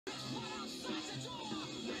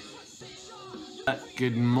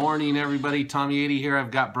Good morning, everybody. Tommy 80 here. I've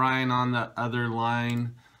got Brian on the other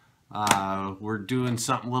line. We're doing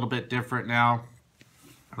something a little bit different now.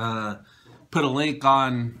 Put a link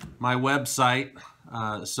on my website,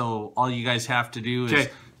 so all you guys have to do is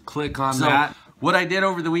click on that. What I did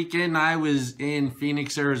over the weekend, I was in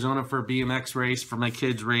Phoenix, Arizona for a BMX race for my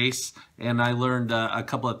kids' race, and I learned a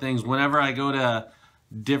couple of things. Whenever I go to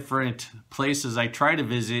different places, I try to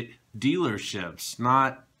visit dealerships,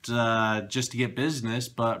 not just to get business,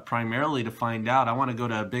 but primarily to find out. I want to go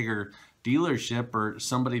to a bigger dealership or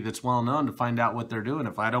somebody that's well known to find out what they're doing.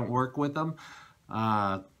 If I don't work with them,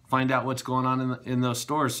 find out what's going on in those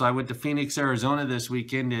stores. So I went to Phoenix, Arizona this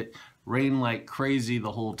weekend. It rained like crazy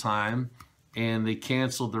the whole time, and they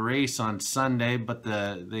canceled the race on Sunday, but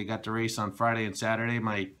they got to race on Friday and Saturday.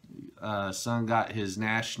 My son got his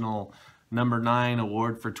national number 9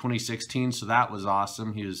 award for 2016, so that was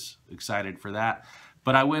awesome. He was excited for that.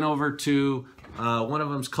 But I went over to one of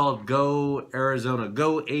them's called Go Arizona,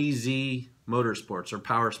 Go AZ Motorsports or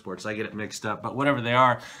Power Sports. I get it mixed up, but whatever they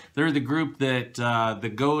are, they're the group that the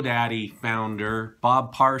GoDaddy founder,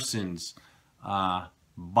 Bob Parsons,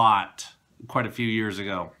 bought quite a few years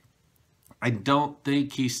ago. I don't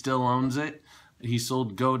think he still owns it. He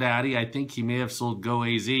sold GoDaddy. I think he may have sold Go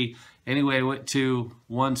AZ. Anyway, I went to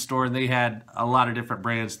one store and they had a lot of different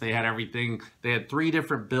brands. They had everything. They had 3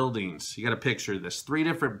 different buildings. You got a picture of this. 3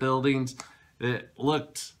 different buildings. It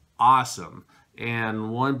looked awesome. And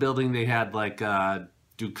one building they had like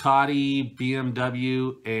Ducati,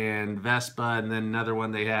 BMW, and Vespa. And then another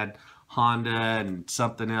one they had Honda and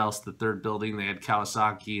something else. The third building they had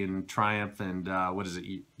Kawasaki and Triumph and what is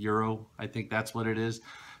it, Euro? I think that's what it is.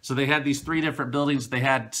 So they had these 3 different buildings. They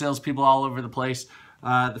had salespeople all over the place.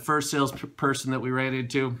 The first salesperson that we ran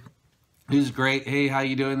into, he was great. Hey, how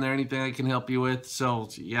you doing there? Anything I can help you with? So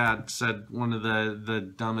yeah, said one of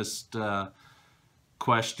the dumbest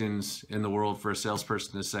questions in the world for a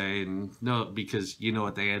salesperson to say, and no, because you know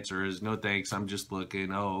what the answer is. No thanks, I'm just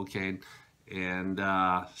looking. Oh, okay. And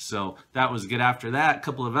so that was good. After that, a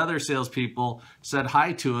couple of other salespeople said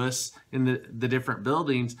hi to us in the different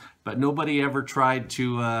buildings, but nobody ever tried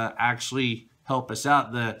to actually help us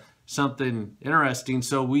out. Something interesting.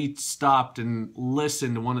 So we stopped and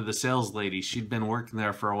listened to one of the sales ladies. She'd been working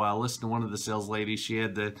there for a while. Listened to one of the sales ladies. She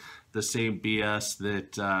had the same BS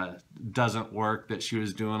that doesn't work that she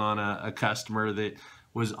was doing on a customer that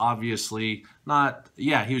was obviously not,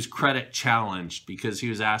 yeah, he was credit challenged because he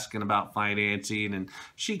was asking about financing, and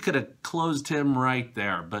she could have closed him right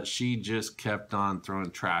there, but she just kept on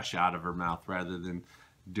throwing trash out of her mouth rather than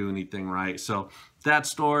do anything right. So that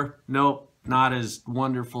store, nope, not as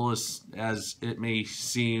wonderful as it may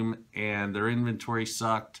seem, and their inventory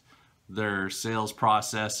sucked. Their sales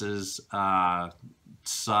processes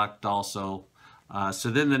sucked also. So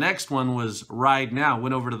then the next one was Ride Now.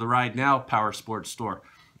 Went over to the Ride Now Power Sports store.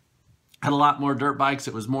 Had a lot more dirt bikes.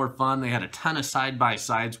 It was more fun. They had a ton of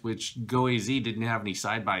side-by-sides, which Go AZ didn't have any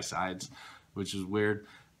side-by-sides, which is weird.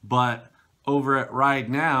 But over at Ride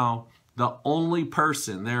Now, the only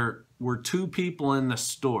person, there were 2 people in the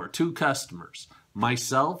store, 2 customers,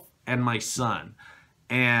 myself and my son,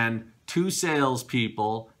 and 2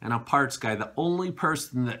 salespeople and a parts guy. The only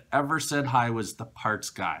person that ever said hi was the parts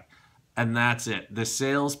guy, and that's it. The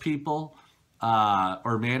salespeople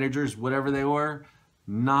or managers, whatever they were,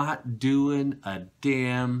 not doing a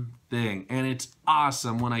damn thing. And it's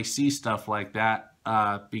awesome when I see stuff like that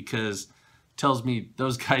because it tells me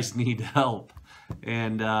those guys need help.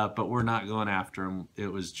 And but we're not going after them.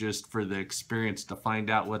 It was just for the experience to find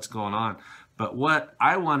out what's going on. But what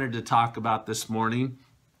I wanted to talk about this morning,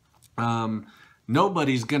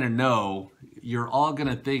 nobody's gonna know. You're all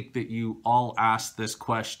gonna think that you all asked this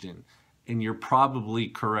question, and you're probably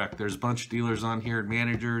correct. There's a bunch of dealers on here,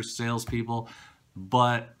 managers, salespeople,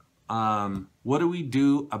 but what do we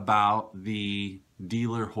do about the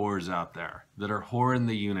dealer whores out there that are whoring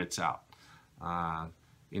the units out?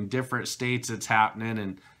 In different states it's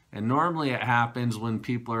happening, and normally it happens when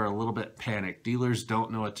people are a little bit panicked. Dealers don't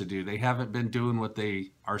know what to do. They haven't been doing what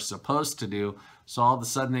they are supposed to do, so all of a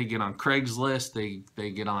sudden they get on Craigslist,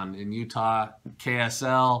 they get on, in Utah,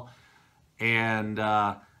 KSL, and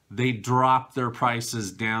they drop their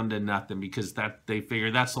prices down to nothing because they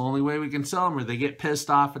figure that's the only way we can sell them, or they get pissed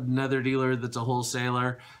off at another dealer that's a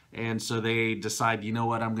wholesaler, and so they decide, you know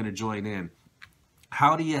what, I'm going to join in.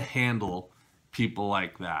 How do you handle people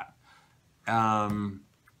like that?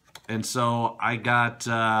 And so I got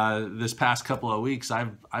this past couple of weeks,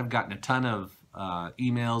 I've gotten a ton of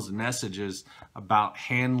emails and messages about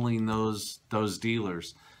handling those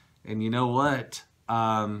dealers. And you know what?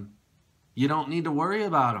 You don't need to worry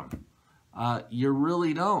about them. You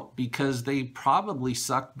really don't, because they probably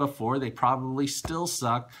sucked before. They probably still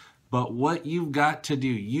suck. But what you've got to do,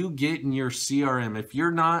 you get in your CRM. If you're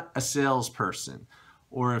not a salesperson,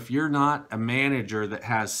 or if you're not a manager that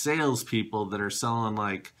has salespeople that are selling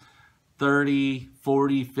like 30,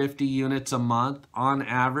 40, 50 units a month on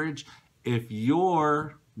average, if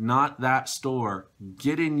you're not that store,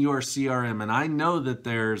 get in your CRM. And I know that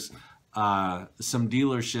there's some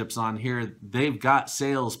dealerships on here, they've got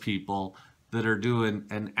salespeople that are doing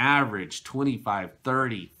an average 25,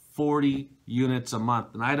 30, 40 units a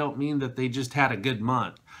month. And I don't mean that they just had a good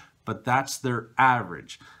month, but that's their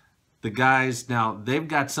average. The guys, now they've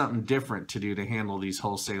got something different to do to handle these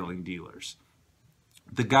wholesaling dealers.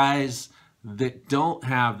 The guys that don't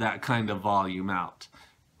have that kind of volume out,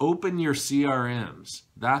 open your CRMs.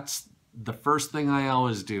 That's the first thing I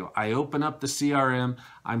always do. I open up the CRM.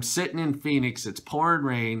 I'm sitting in Phoenix. It's pouring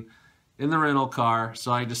rain in the rental car.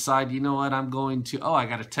 So I decide, you know what, I'm going to, I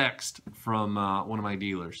got a text from one of my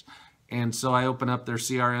dealers. And so I open up their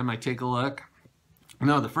CRM. I take a look.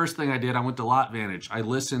 No, the first thing I did, I went to LotVantage. I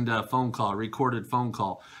listened to a phone call, a recorded phone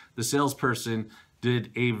call. The salesperson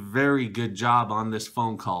did a very good job on this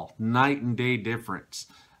phone call. Night and day difference.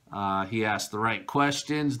 He asked the right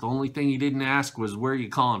questions. The only thing he didn't ask was, where are you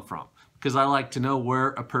calling from? Because I like to know where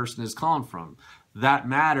a person is calling from. That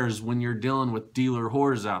matters when you're dealing with dealer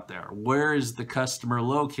whores out there. Where is the customer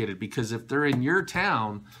located? Because if they're in your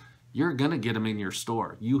town, you're going to get them in your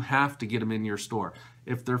store. You have to get them in your store.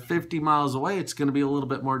 If they're 50 miles away, it's going to be a little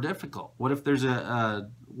bit more difficult. What if there's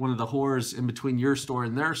one of the whores in between your store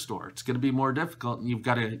and their store? It's going to be more difficult, and you've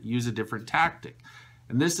got to use a different tactic.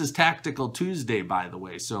 And this is Tactical Tuesday, by the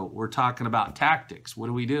way. So we're talking about tactics. What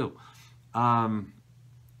do we do? So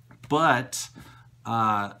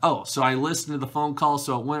I listened to the phone call,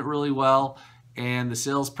 so it went really well. And the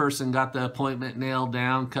salesperson got the appointment nailed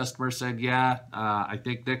down. Customer said, yeah, I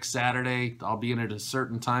think next Saturday I'll be in at a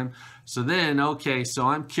certain time. So then, okay, so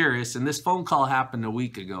I'm curious. And this phone call happened a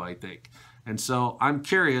week ago, I think. And so I'm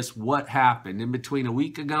curious what happened in between a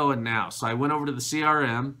week ago and now. So I went over to the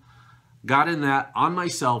CRM, got in that on my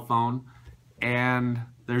cell phone, and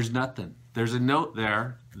there's nothing. There's a note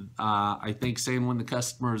there, I think, saying when the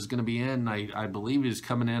customer is going to be in. I believe he's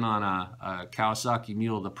coming in on a Kawasaki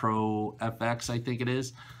Mule, the Pro FX, I think it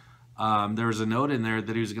is. There was a note in there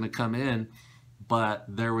that he was going to come in, but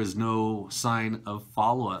there was no sign of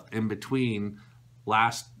follow-up in between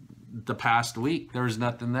the past week. There was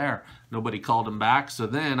nothing there. Nobody called him back. So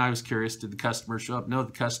then I was curious, did the customer show up? No,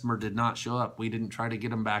 the customer did not show up. We didn't try to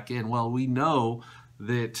get him back in. Well, we know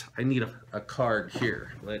that I need a card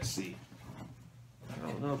here. Let's see. I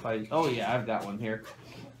don't know if yeah, I've got one here.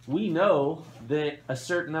 We know that a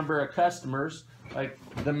certain number of customers, like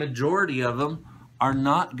the majority of them, are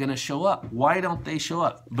not going to show up. Why don't they show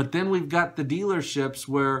up? But then we've got the dealerships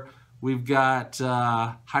where we've got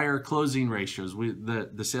higher closing ratios.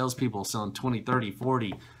 The salespeople selling 20, 30,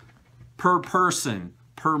 40 per person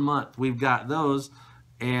per month. We've got those,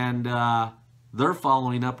 and they're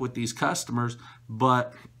following up with these customers,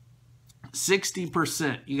 but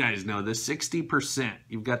 60%, you guys know this, 60%,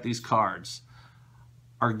 you've got these cards,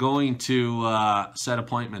 are going to set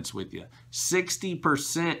appointments with you.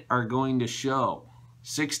 60% are going to show.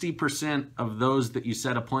 60% of those that you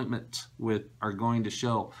set appointments with are going to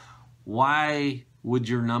show. Why would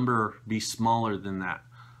your number be smaller than that?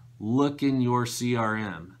 Look in your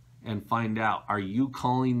CRM and find out, are you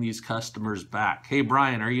calling these customers back? Hey,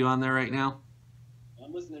 Brian, are you on there right now?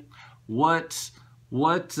 I'm listening. What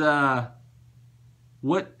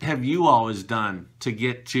have you always done to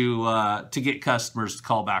get customers to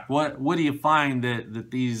call back? What do you find that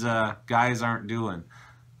these guys aren't doing?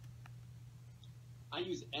 I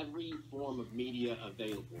use every form of media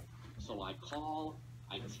available. So I call,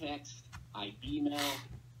 I text, I email.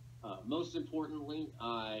 Most importantly,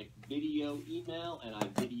 I video email and I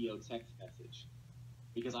video text message,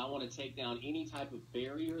 because I want to take down any type of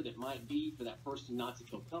barrier that might be for that person not to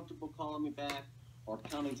feel comfortable calling me back or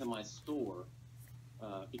coming to my store.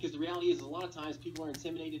 Because the reality is, a lot of times people are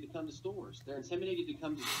intimidated to come to stores. They're intimidated to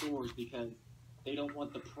come to stores because they don't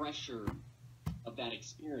want the pressure of that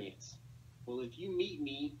experience. Well, if you meet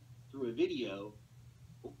me through a video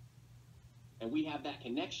and we have that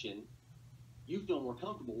connection, you feel more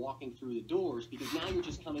comfortable walking through the doors, because now you're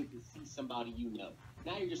just coming to see somebody you know.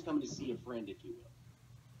 Now you're just coming to see a friend, if you will.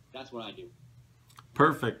 That's what I do.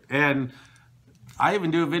 Perfect. And I even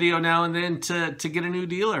do a video now and then to get a new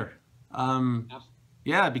dealer. Absolutely.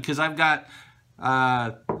 Yeah, because I've got,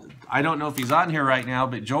 I I don't know if he's on here right now,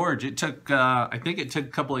 but George, it took, I think it took a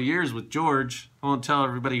couple of years with George. I won't tell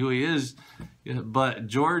everybody who he is, but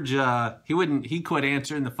George, he quit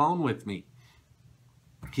answering the phone with me.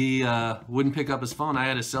 He wouldn't pick up his phone. I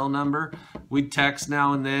had a cell number. We'd text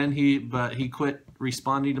now and then. But he quit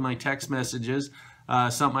responding to my text messages.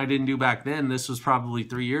 Something I didn't do back then. This was probably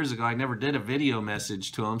 3 years ago. I never did a video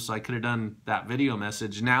message to him, so I could have done that video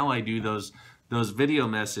message. Now I do those video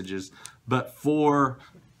messages. But for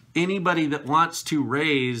anybody that wants to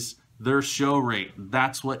raise their show rate,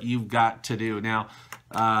 that's what you've got to do. Now,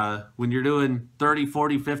 when you're doing 30,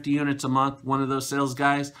 40, 50 units a month, one of those sales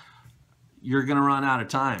guys, you're going to run out of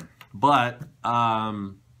time. But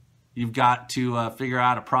you've got to figure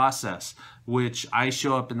out a process, which I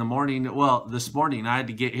show up in the morning. Well, this morning I had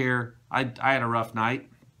to get here. I had a rough night.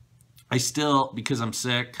 I still, because I'm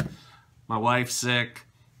sick, my wife's sick.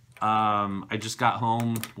 I just got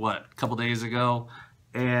home, a couple days ago.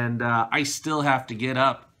 And I still have to get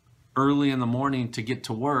up early in the morning to get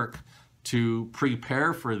to work to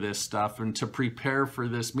prepare for this stuff and to prepare for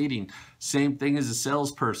this meeting. Same thing as a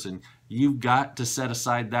salesperson. You've got to set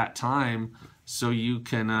aside that time so you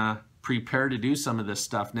can prepare to do some of this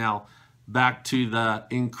stuff. Now, back to the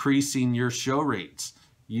increasing your show rates.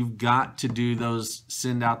 You've got to do those,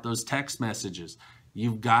 send out those text messages.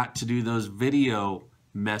 You've got to do those video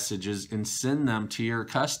messages and send them to your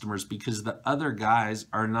customers, because the other guys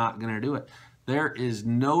are not going to do it. There is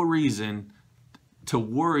no reason to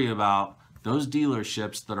worry about those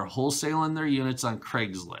dealerships that are wholesaling their units on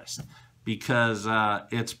Craigslist, because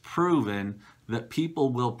it's proven that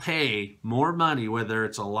people will pay more money, whether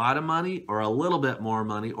it's a lot of money or a little bit more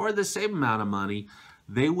money or the same amount of money.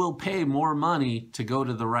 They will pay more money to go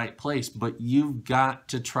to the right place, but you've got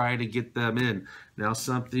to try to get them in. Now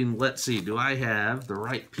let's see, do I have the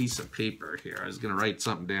right piece of paper here? I was going to write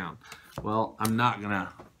something down. Well, I'm not going to.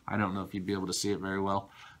 I don't know if you'd be able to see it very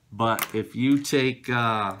well, but if you take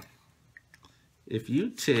a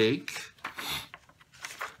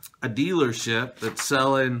dealership that's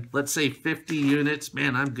selling, let's say 50 units,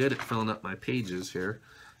 man, I'm good at filling up my pages here.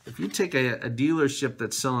 If you take a dealership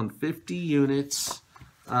that's selling 50 units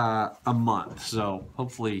a month, so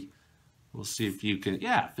hopefully we'll see if you can,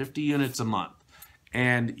 50 units a month,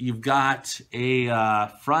 and you've got a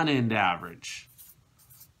front end average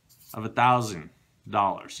of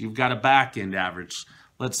 $1,000. You've got a back end average,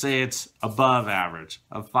 let's say it's above average,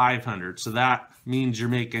 of $500. So that means you're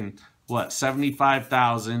making what,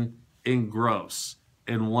 $75,000 in gross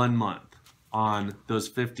in 1 month on those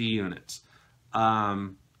 50 units.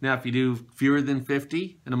 Now, if you do fewer than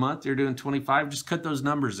 50 in a month, you're doing 25. Just cut those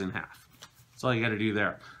numbers in half. That's all you got to do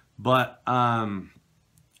there. But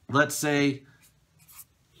let's say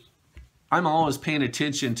I'm always paying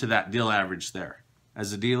attention to that deal average there.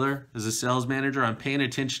 As a dealer, as a sales manager, I'm paying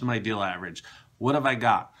attention to my deal average. What have I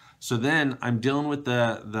got? So then I'm dealing with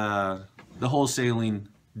the wholesaling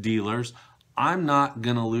dealers. I'm not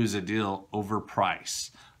going to lose a deal over price.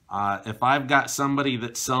 If I've got somebody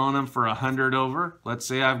that's selling them for 100 over, let's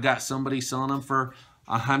say I've got somebody selling them for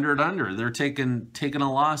 100 under, they're taking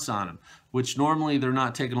a loss on them, which normally they're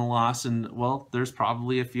not taking a loss, and well, there's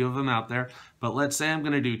probably a few of them out there, but let's say I'm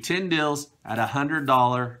going to do 10 deals at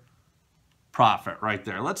 $100 profit right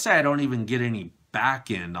there. Let's say I don't even get any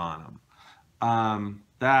back end on them. I'm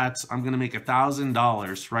going to make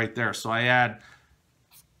 $1,000 right there. So I add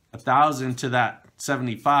 1,000 to that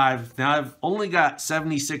 75. Now I've only got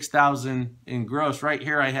 76,000 in gross. Right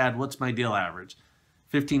here I had, what's my deal average?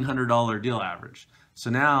 $1,500 deal average. So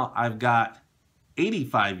now I've got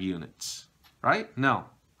 85 units, right? No,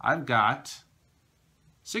 I've got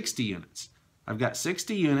 60 units. I've got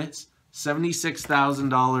 60 units,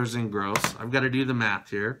 $76,000 in gross. I've got to do the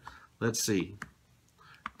math here. Let's see.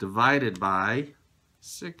 Divided by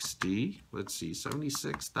 60. Let's see,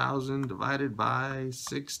 76,000 divided by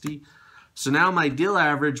 60. So now my deal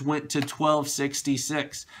average went to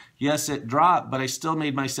 $1,266. Yes, it dropped, but I still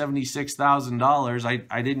made my $76,000.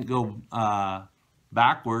 I didn't go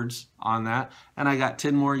backwards on that, and I got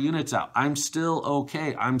 10 more units out. I'm still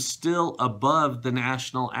okay. I'm still above the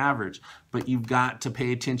national average, but you've got to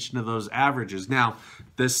pay attention to those averages. Now,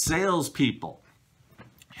 the salespeople,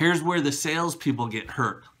 here's where the salespeople get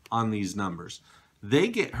hurt on these numbers. They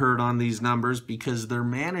get hurt on these numbers because their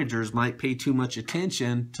managers might pay too much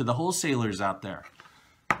attention to the wholesalers out there.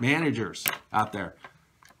 Managers out there.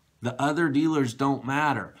 The other dealers don't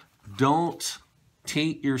matter. Don't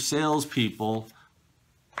taint your salespeople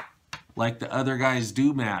like the other guys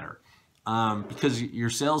do matter. Because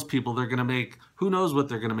your salespeople, they're going to make, who knows what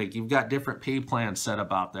they're going to make. You've got different pay plans set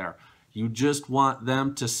up out there. You just want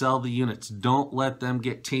them to sell the units. Don't let them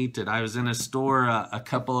get tainted. I was in a store a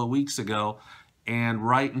couple of weeks ago, and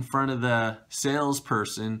right in front of the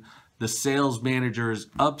salesperson, the sales manager is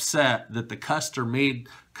upset that the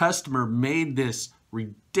customer made this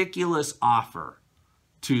ridiculous offer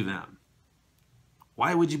to them.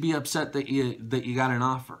 Why would you be upset that you got an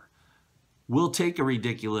offer? We'll take a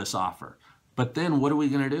ridiculous offer. But then what are we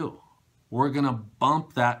going to do? We're going to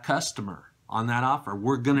bump that customer on that offer.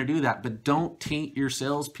 We're going to do that, but don't taint your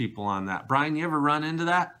salespeople on that. Brian, you ever run into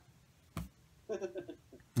that?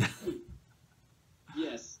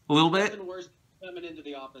 Yes. A little bit? Nothing worse than coming into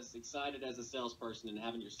the office excited as a salesperson and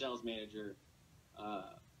having your sales manager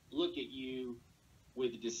look at you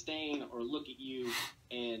with disdain, or look at you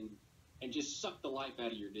and just suck the life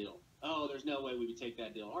out of your deal. Oh, there's no way we would take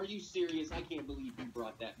that deal. Are you serious? I can't believe you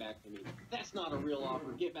brought that back to me. That's not a real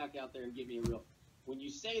offer. Get back out there and give me a real. When you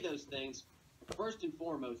say those things, first and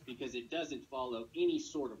foremost, because it doesn't follow any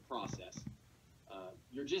sort of process,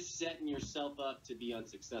 you're just setting yourself up to be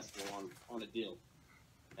unsuccessful on a deal.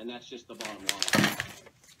 And that's just the bottom line.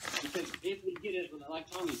 Because if we get it, like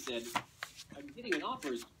Tommy said, getting an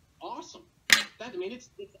offer is awesome.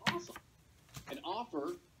 It's awesome. An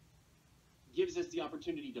offer gives us the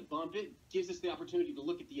opportunity to bump it, gives us the opportunity to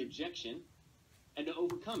look at the objection and to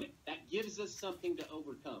overcome it. That gives us something to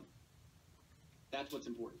overcome. That's what's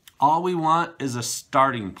important. All we want is a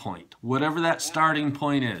starting point, whatever that starting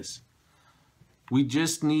point is. We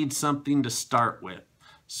just need something to start with.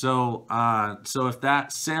 So if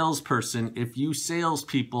that salesperson, if you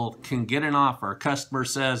salespeople can get an offer, a customer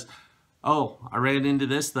says, oh, I ran into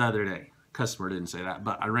this the other day. Customer didn't say that,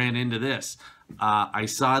 but I ran into this. I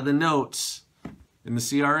saw the notes in the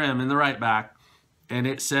CRM in the right back, and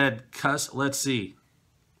it said, let's see,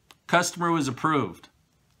 customer was approved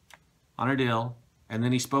on her deal, and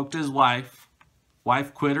then he spoke to his wife.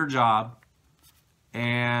 Wife quit her job,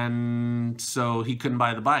 and so he couldn't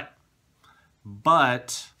buy the bike.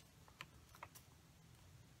 But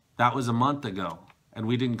that was a month ago, and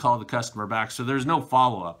we didn't call the customer back. So there's no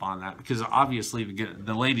follow-up on that, because obviously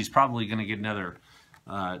the lady's probably going to get another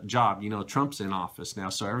job. You know, Trump's in office now,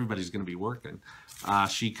 so everybody's going to be working.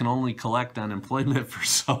 She can only collect unemployment for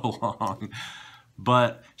so long.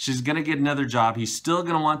 But she's going to get another job. He's still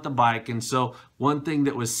going to want the bike. And so one thing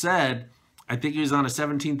that was said, I think he was on a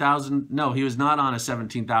 17,000. No, he was not on a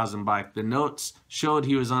 17,000 bike. The notes showed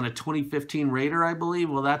he was on a 2015 Raider, I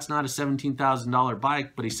believe. Well, that's not a $17,000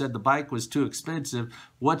 bike, but he said the bike was too expensive.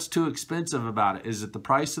 What's too expensive about it? Is it the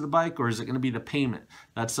price of the bike, or is it going to be the payment?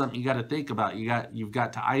 That's something you got to think about. You've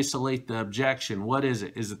got to isolate the objection. What is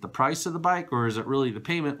it? Is it the price of the bike, or is it really the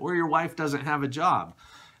payment, or your wife doesn't have a job?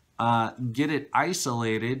 Get it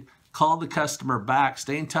isolated. Call the customer back.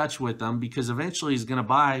 Stay in touch with them, because eventually he's going to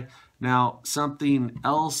buy. Now, something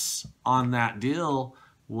else on that deal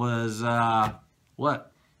was,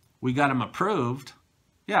 what? We got him approved.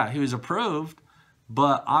 Yeah, he was approved,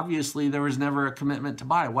 but obviously there was never a commitment to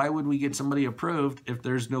buy. Why would we get somebody approved if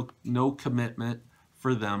there's no commitment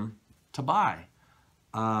for them to buy?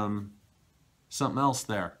 Something else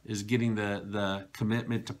there is getting the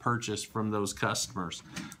commitment to purchase from those customers.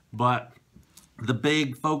 But the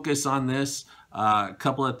big focus on this, a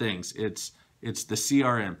couple of things. It's the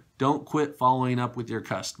CRM. Don't quit following up with your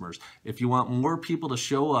customers. If you want more people to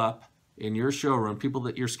show up in your showroom, people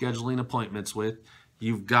that you're scheduling appointments with,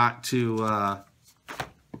 you've got to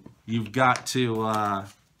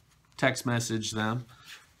text message them,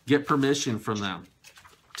 get permission from them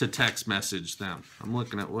to text message them. I'm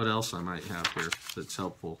looking at what else I might have here that's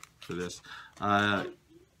helpful for this.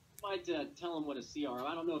 Might tell them what a CRM.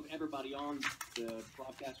 I don't know if everybody on the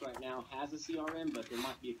broadcast right now has a CRM, but there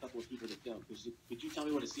might be a couple of people that don't. Could you tell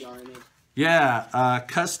me what a CRM is? Yeah,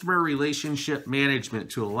 customer relationship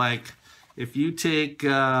management tool. Like if you take,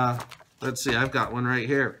 let's see, I've got one right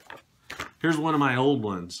here. Here's one of my old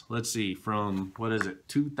ones. Let's see, from, what is it,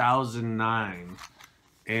 2009.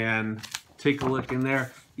 And take a look in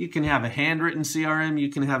there. You can have a handwritten CRM. You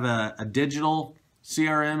can have a digital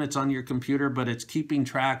CRM. It's on your computer, but it's keeping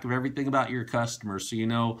track of everything about your customers. So you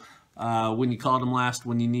know when you called them last,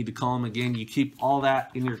 when you need to call them again. You keep all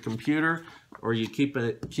that in your computer, or you keep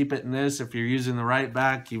it in this. If you're using the right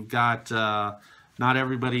back, you've got, not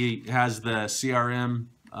everybody has the CRM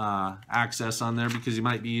access on there, because you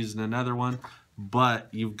might be using another one, but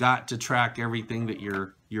you've got to track everything that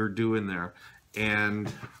you're doing there.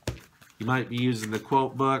 And you might be using the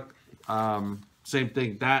quote book. Same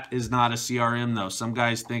thing. That is not a CRM though. Some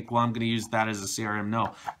guys think, well, I'm going to use that as a CRM.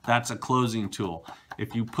 No, that's a closing tool.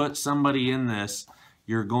 If you put somebody in this,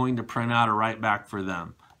 you're going to print out a write back for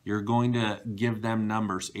them. You're going to give them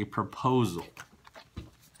numbers, a proposal.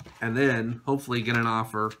 and then hopefully get an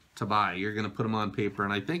offer to buy. You're going to put them on paper,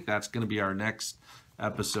 and I think that's going to be our next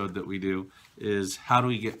episode that we do, is how do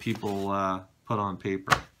we get people put on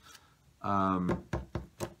paper.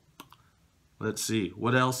 Let's see,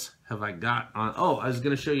 what else have I got on? Oh, I was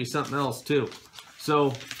going to show you something else too.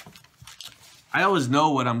 So I always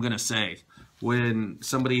know what I'm going to say when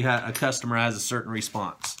a customer has a certain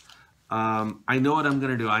response. I know what I'm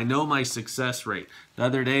going to do. I know my success rate. The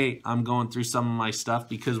other day, I'm going through some of my stuff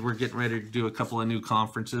because we're getting ready to do a couple of new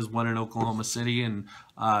conferences, one in Oklahoma City and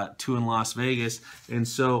 2 in Las Vegas. And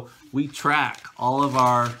so we track all of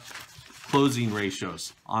our closing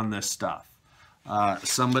ratios on this stuff.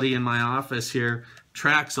 Somebody in my office here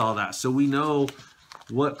tracks all that. So we know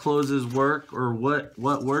what closes work or what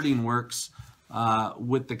wording works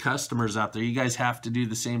with the customers out there. You guys have to do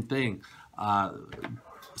the same thing.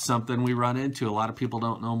 Something we run into, a lot of people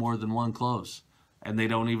don't know more than one close, and they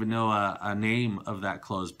don't even know a name of that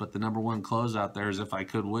close. But the number one close out there is "If I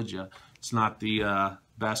Could, Would Ya?" It's not the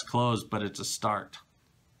best close, but it's a start.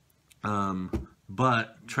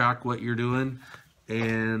 But track what you're doing.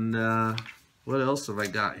 And what else have I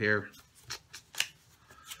got here?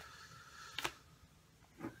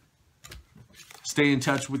 Stay in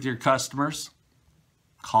touch with your customers.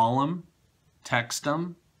 Call them, text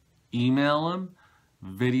them, email them,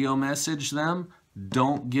 video message them.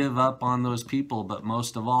 Don't give up on those people, but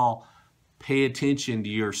most of all, pay attention to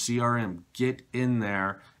your CRM. Get in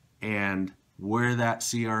there and wear that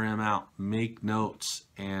CRM out. Make notes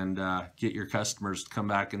and get your customers to come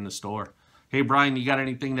back in the store. Hey, Brian, you got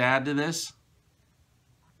anything to add to this?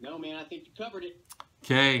 No, man, I think you covered it.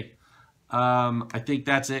 Okay. I think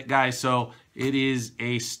that's it, guys. So it is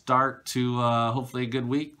a start to hopefully a good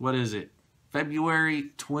week. What is it?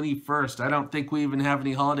 February 21st. I don't think we even have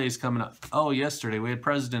any holidays coming up. Oh, yesterday we had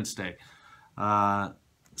President's Day.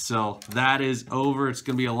 So that is over. It's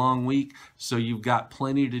going to be a long week. So you've got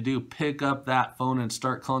plenty to do. Pick up that phone and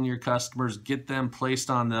start calling your customers. Get them placed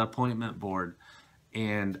on the appointment board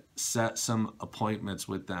and set some appointments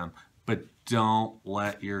with them. But don't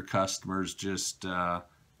let your customers just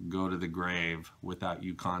go to the grave without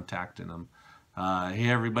you contacting them. Hey,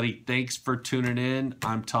 everybody, thanks for tuning in.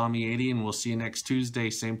 I'm Tommy 80, and we'll see you next Tuesday,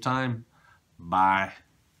 same time. Bye.